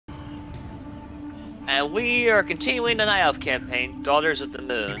And we are continuing the Night Elf campaign, Daughters of the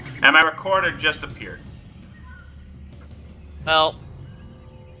Moon. And my recorder just appeared. Well,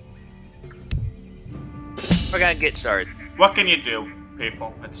 we're gonna get started. What can you do,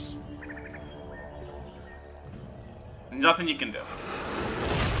 people? There's nothing you can do.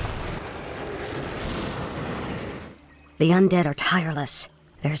 The undead are tireless.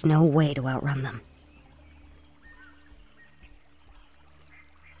 There's no way to outrun them.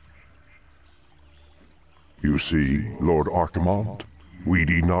 You see, Lord Archimond, we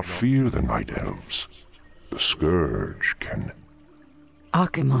need not fear the Night Elves. The Scourge can...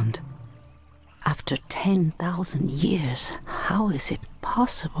 Archimond, after 10,000 years, how is it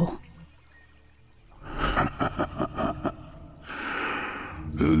possible?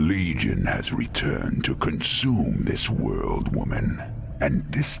 The Legion has returned to consume this world, woman. And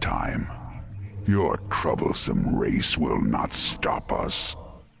this time, your troublesome race will not stop us.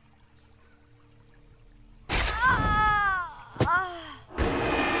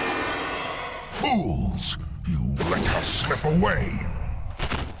 Fools! You let her slip away!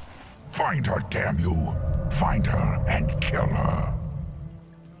 Find her, damn you! Find her and kill her!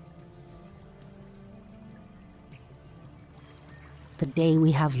 The day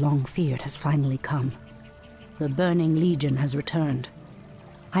we have long feared has finally come. The Burning Legion has returned.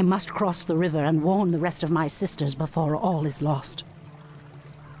 I must cross the river and warn the rest of my sisters before all is lost.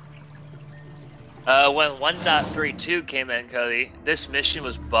 When 1.32 came in, Cody, this mission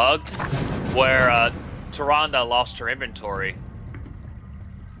was bugged, where Tyrande lost her inventory.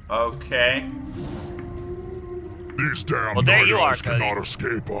 Okay. These damn Well, there you are, Night Elves cannot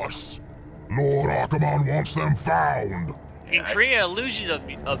escape us. Lord Archimond wants them found. You can create an illusion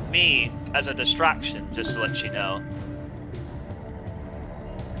of me as a distraction, just to let you know.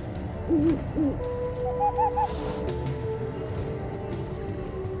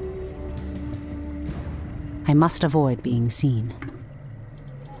 I must avoid being seen.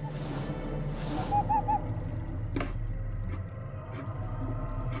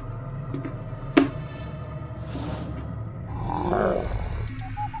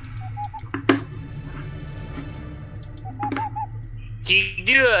 Can you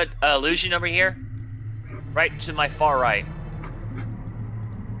do an illusion over here? Right to my far right.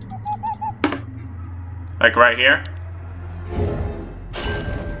 Like right here?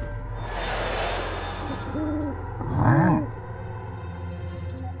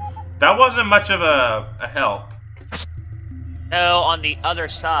 That wasn't much of a help. No, on the other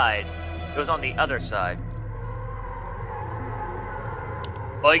side. It was on the other side.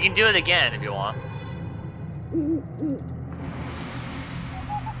 Well, you can do it again if you want.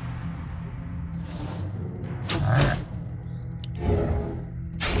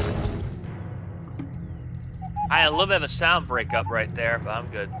 I had a little bit of a sound breakup right there, but I'm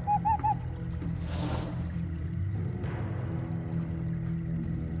good.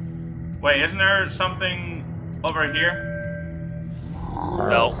 Wait, isn't there something over here?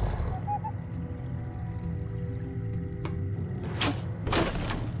 No.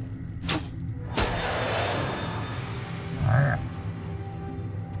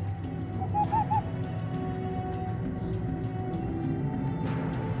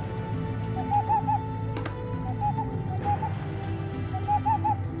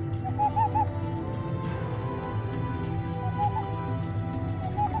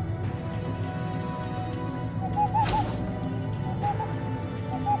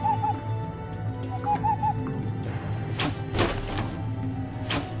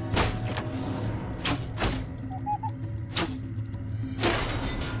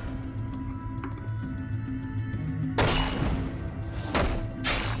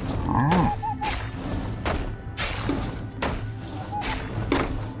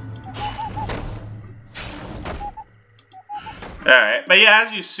 Alright, but yeah,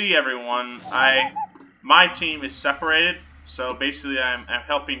 as you see, everyone, my team is separated, so basically I'm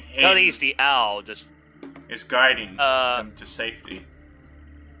helping him. Cody's the owl, just... is guiding them to safety.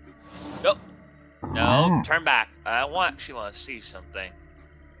 Nope. No, turn back. I actually want to see something.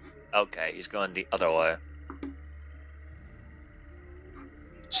 Okay, he's going the other way.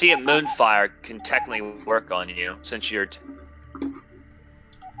 See, a moonfire can technically work on you, since you're...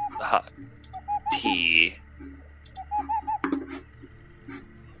 T.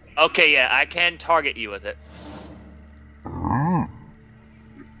 Okay, yeah, I can target you with it.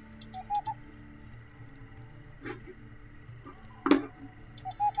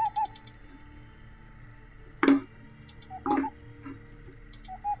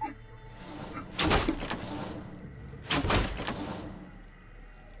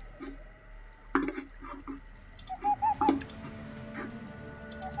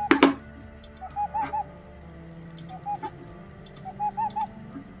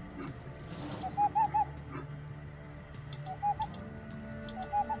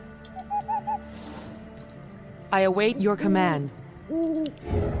 I await your command.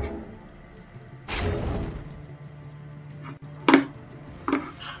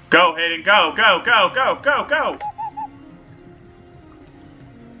 Go, Hayden, go, go, go, go, go, go!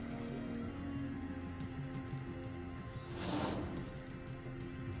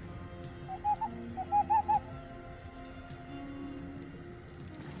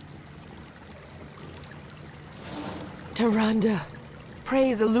 Tyrande,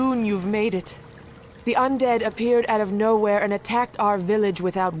 praise Elune you've made it. The undead appeared out of nowhere and attacked our village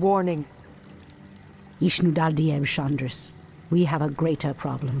without warning. Ishnudal Chandris, we have a greater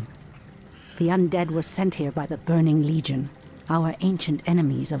problem. The undead were sent here by the Burning Legion, our ancient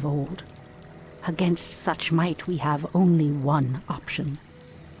enemies of old. Against such might, we have only one option.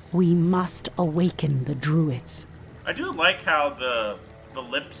 We must awaken the druids. I do like how the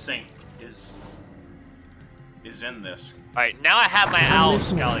lip sync is in this. Alright, now I have my owl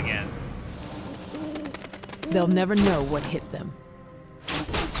skull again. They'll never know what hit them.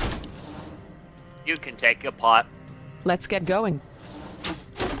 You can take a pot. Let's get going.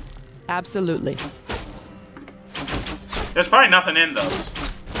 Absolutely. There's probably nothing in those.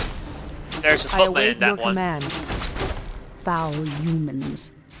 There's a I footman await in that your one. command. Foul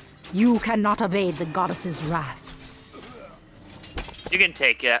humans. You cannot evade the goddess's wrath. You can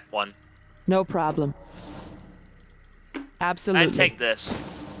take that one. No problem. Absolutely. And take this.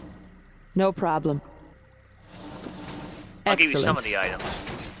 No problem. I'll give you some Excellent. of the items.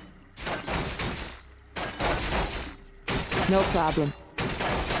 No problem.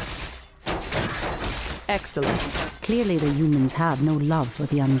 Excellent. Clearly the humans have no love for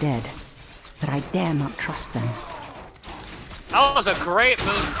the undead, but I dare not trust them. That was a great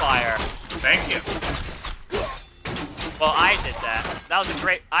moonfire. Thank you. Well, I did that. That was a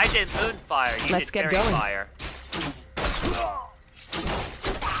great... I did moonfire. You Let's did get fairy going. fire.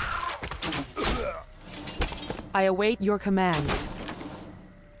 I await your command.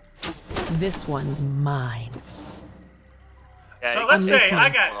 This one's mine. Yeah, So you let's can- say I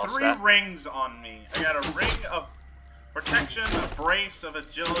Well got 3 set. rings on me. I got a ring of protection, a brace of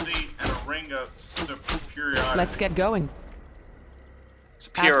agility, and a ring of superiority. Let's get going.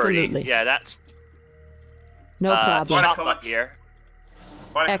 Superiority. Absolutely. Yeah, that's... No problem. Shot collect- here.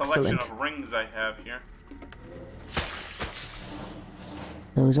 Quite a collection Excellent. of rings I have here.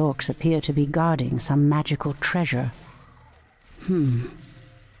 Those orcs appear to be guarding some magical treasure.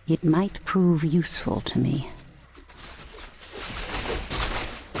 It might prove useful to me.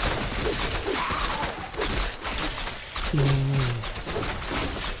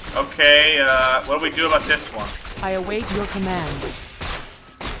 Okay, what do we do about this one? I await your command.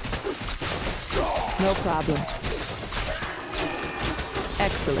 No problem.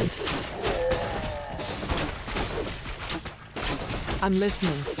 Excellent. I'm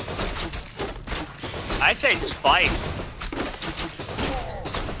listening. I'd say just fight.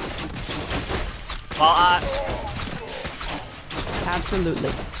 Well, Absolutely.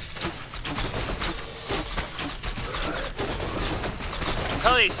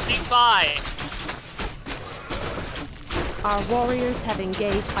 Cody, sneak by. Our warriors have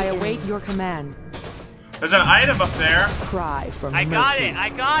engaged. I await your command. There's an item up there. Cry for I mercy. got it. I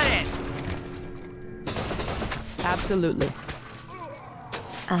got it. Absolutely.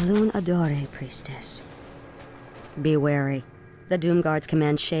 Alun Adore, priestess. Be wary. The Doomguards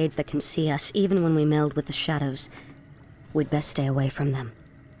command shades that can see us, even when we meld with the shadows. We'd best stay away from them.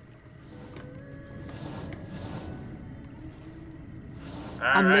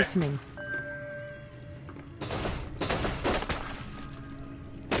 I'm Alright. listening.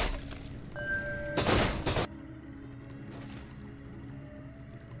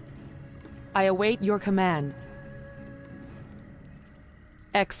 I await your command.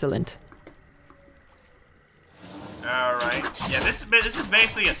 Excellent. Alright. Yeah, this is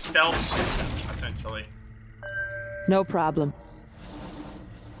basically a stealth mission, essentially. No problem.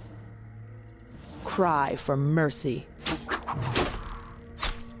 Cry for mercy.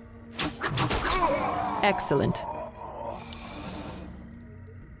 Excellent.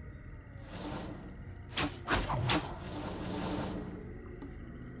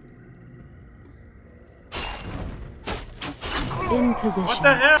 In position. What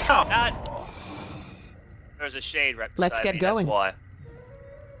the hell? There's a shade right beside Let's get me, going. That's why.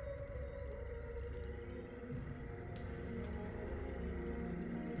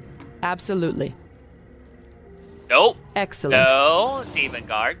 Absolutely. Nope. Excellent. No, Demon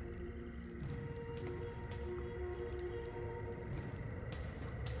Guard.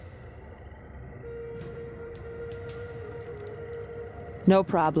 No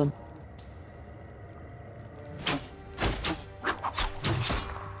problem.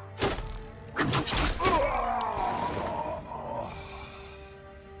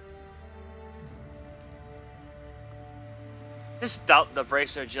 Just doubt the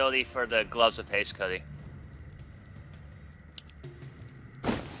bracer agility for the gloves of haste, Cody.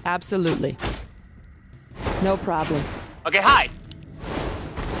 Absolutely. No problem. Okay, hide!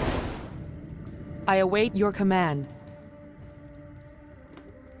 I await your command.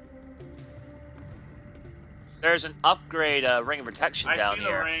 There's an upgrade ring of protection down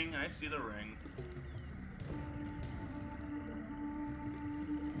here. I see the ring.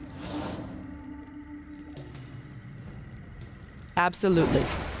 Absolutely.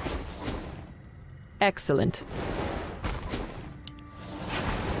 Excellent.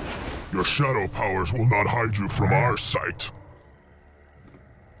 Your shadow powers will not hide you from our sight.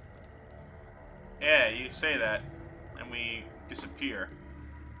 Yeah, you say that, and we disappear.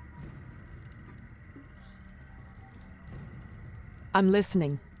 I'm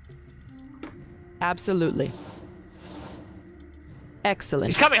listening. Absolutely. Excellent.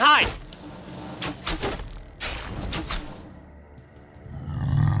 He's coming, hide!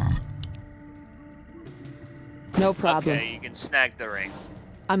 No problem. Okay, you can snag the ring.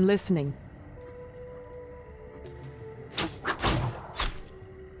 I'm listening.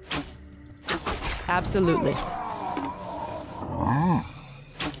 Absolutely.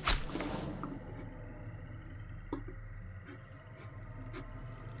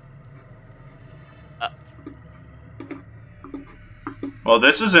 Well,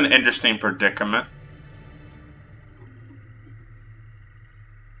 this is an interesting predicament.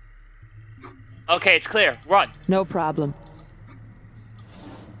 Okay, it's clear. Run. No problem.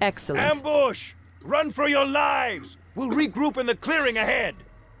 Excellent. Ambush! Run for your lives! We'll regroup in the clearing ahead.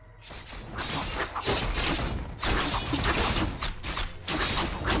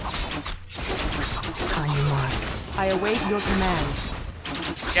 On your mark. I await your command.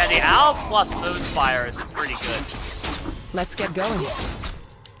 Yeah, the owl plus moonfire is pretty good. Let's get going.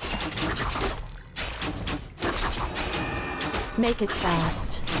 Make it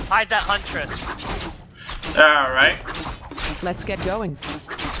fast. Hide that huntress. Alright. Let's get going.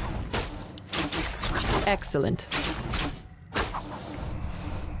 Excellent.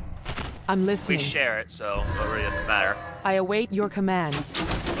 I'm We listening. share it, so it really doesn't matter. I await your command.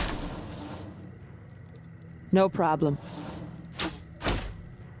 No problem.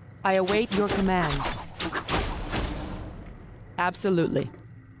 I await your command. Absolutely.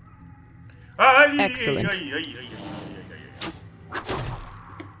 Excellent.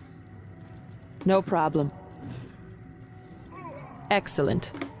 No problem.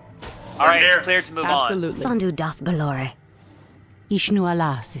 Excellent. Alright, it's clear to move Absolutely. Fondu doth Belore. Ishnu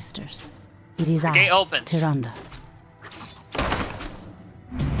Allah, sisters. It is I, gate opens. Tyrande.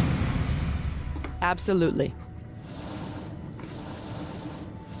 Absolutely.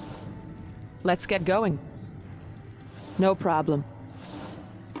 Let's get going. No problem.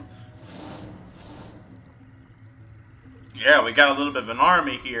 Yeah, we got a little bit of an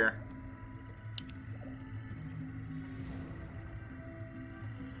army here.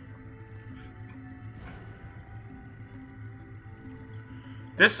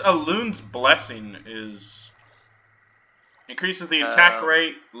 This Alun's Blessing is increases the attack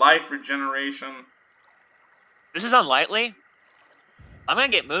rate, life regeneration. This is unlikely. I'm gonna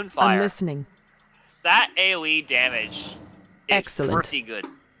get I'm moonfire. listening. That AoE damage is Excellent. pretty good.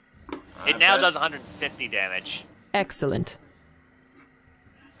 It now does 150 damage. Excellent.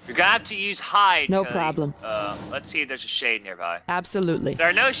 You're gonna have to use hide. No Cody. problem. Let's see if there's a shade nearby. Absolutely. There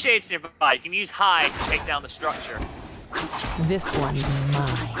are no shades nearby. You can use hide to take down the structure. This one's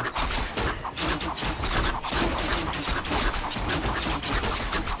mine.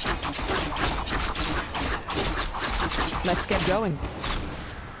 Let's get going.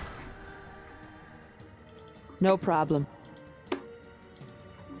 No problem.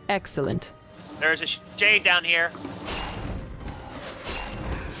 Excellent. There's a shade down here.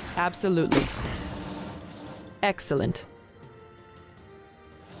 Absolutely. Excellent.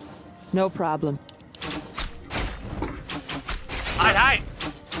 No problem. Hide, hide.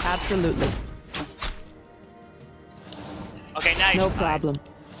 Absolutely. Okay, now you No can hide. problem.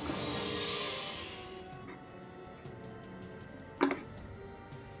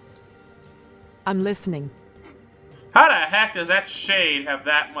 I'm listening. How the heck does that shade have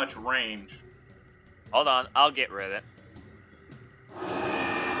that much range? Hold on, I'll get rid of it.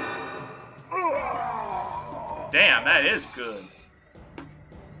 Damn, that is good.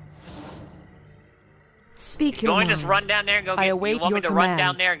 Speak You your going mind. to just run down there and go I get... await You want me your to run command.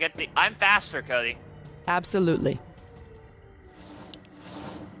 down there and get the... I'm faster, Cody. Absolutely.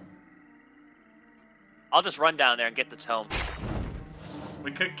 I'll just run down there and get the tome.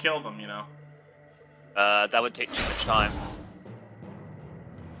 We could kill them, you know. That would take too much time.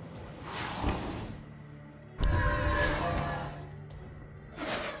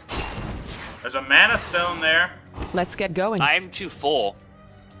 There's a mana stone there. Let's get going. I'm too full.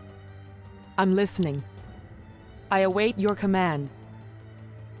 I'm listening. I await your command.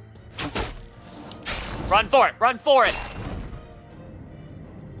 Run for it! Run for it!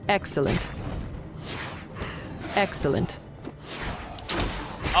 Excellent. Excellent.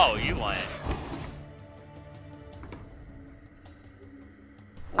 Oh, you want it.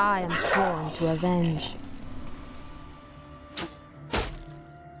 I am sworn to avenge.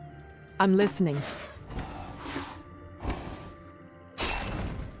 I'm listening.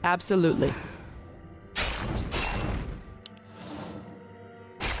 Absolutely.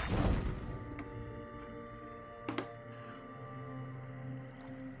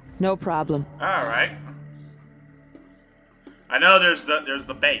 No problem. All right. I know there's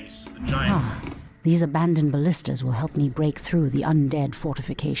the base, the giant. Ah, these abandoned ballistas will help me break through the undead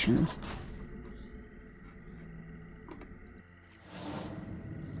fortifications.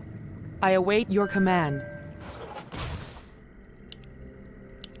 I await your command.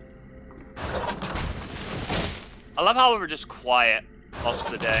 I love how we were just quiet most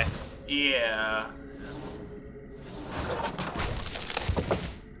of the day. Yeah.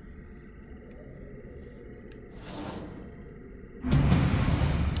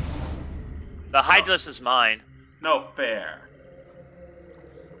 The Hydralis is mine. No fair.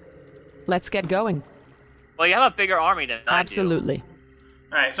 Let's get going. Well, you have a bigger army than I do. Absolutely.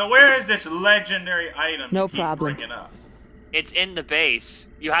 All right. So where is this legendary item? No you keep problem. bringing up? It's in the base.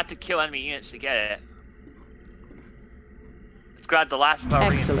 You have to kill enemy units to get it. Let's grab the last of our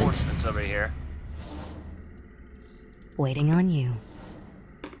Excellent. reinforcements over here. Waiting on you.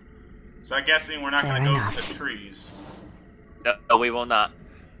 So I'm guessing we're not Fair going to go enough. to the trees. No, we will not.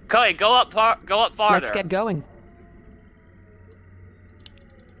 Cody, go up farther. Let's get going.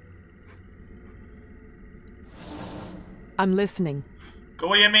 I'm listening. Go.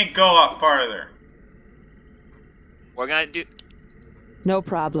 What do you mean? Go up farther. We're gonna do. No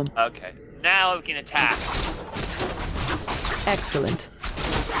problem. Okay. Now we can attack. Excellent.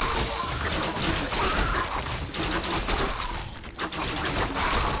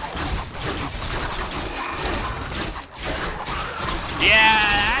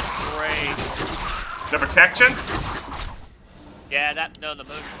 Yeah, that's great. The protection? Yeah, the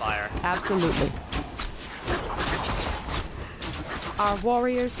moonfire. Absolutely. Our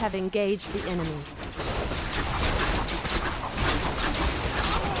warriors have engaged the enemy.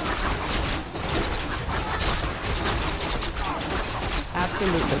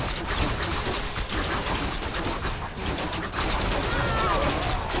 Absolutely.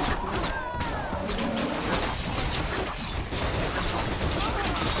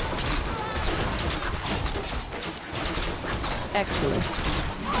 Excellent.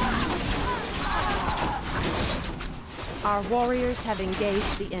 Our warriors have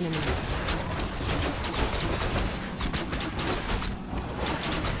engaged the enemy.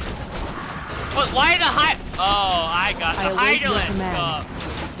 But why the high? Oh, I got I the await your Hydralis. command.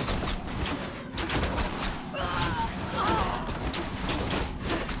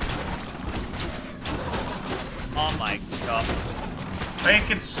 Oh my god. They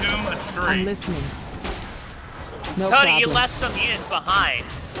consume a I'm tree. listening. No Cody, problem. you left some units behind.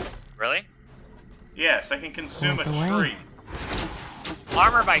 Really? Yes, I can consume Walk a away. tree.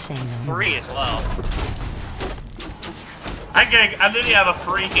 Armor by Say no 3 as well. I literally have a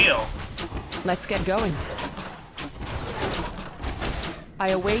free heal. Let's get going. I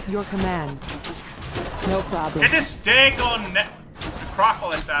await your command. No problem. Get this daggone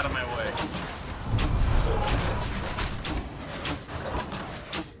necropolis out of my way.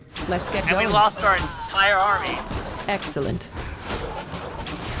 Let's get And we going. lost our entire army. Excellent.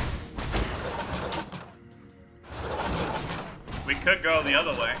 We could go the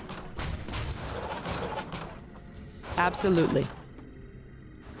other way. Absolutely.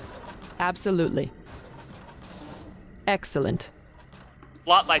 Absolutely. Excellent.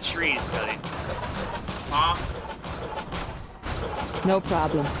 Blocked by trees, Cody. Huh? No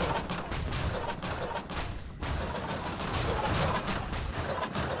problem.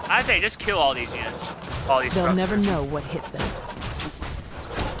 I say just kill all these units. All these They'll structures. never know what hit them.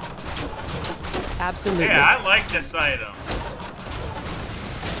 Absolutely. Yeah, I like this item.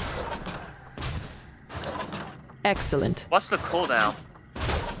 Excellent. What's the cooldown?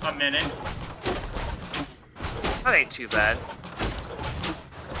 A minute. That ain't too bad.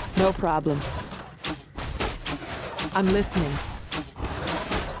 No problem. I'm listening.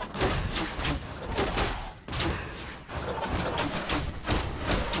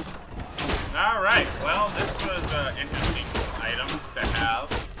 Alright, well, this was an interesting item to have.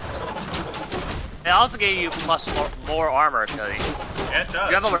 It also gave you plus more armor, Cody. Yeah, it does.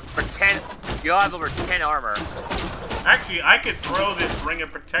 You have over 10. You'll have over 10 armor. Actually, I could throw this ring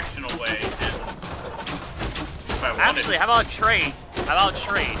of protection away if I wanted. Actually, how about trade? How about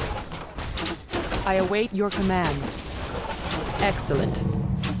trade? I await your command. Excellent.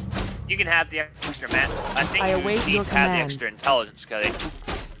 You can have the extra man. I think I await you your need to have the command. extra intelligence, Cuddy.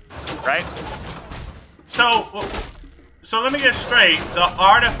 Right? So let me get straight. The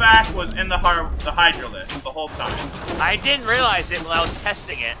artifact was in the Hydralisk the whole time. I didn't realize it when I was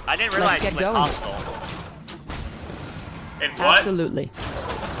testing it. I didn't realize it went hostile. And what? Absolutely.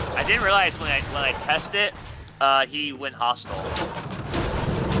 I didn't realize when I tested it, he went hostile.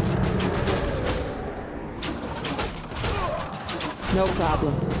 No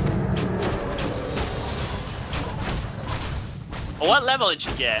problem. Well, what level did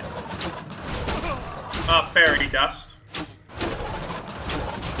you get? Fairy dust.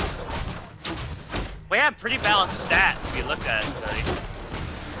 We have pretty balanced stats if you look at it, Cody.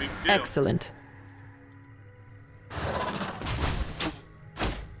 We do. Excellent.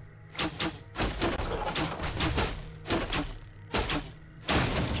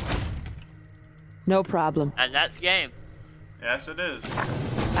 No problem. And that's game. Yes, it is.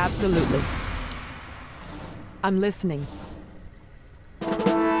 Absolutely. I'm listening.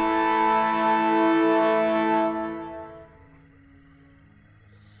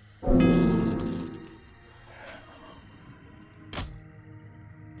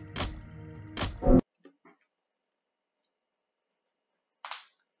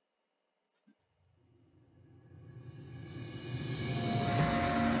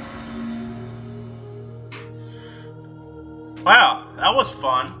 Wow, that was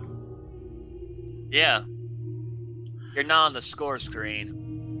fun. Yeah. You're not on the score screen.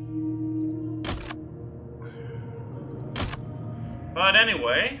 But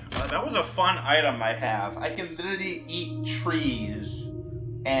anyway, that was a fun item I have. I can literally eat trees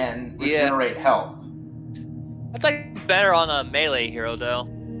and regenerate health. That's like better on a melee hero, though.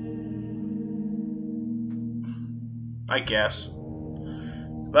 I guess.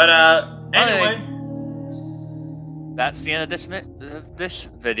 But anyway. That's the end of this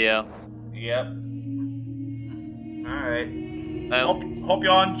video. Yep. Alright. Hope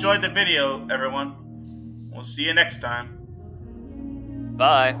y'all enjoyed the video, everyone. We'll see you next time.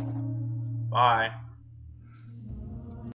 Bye. Bye.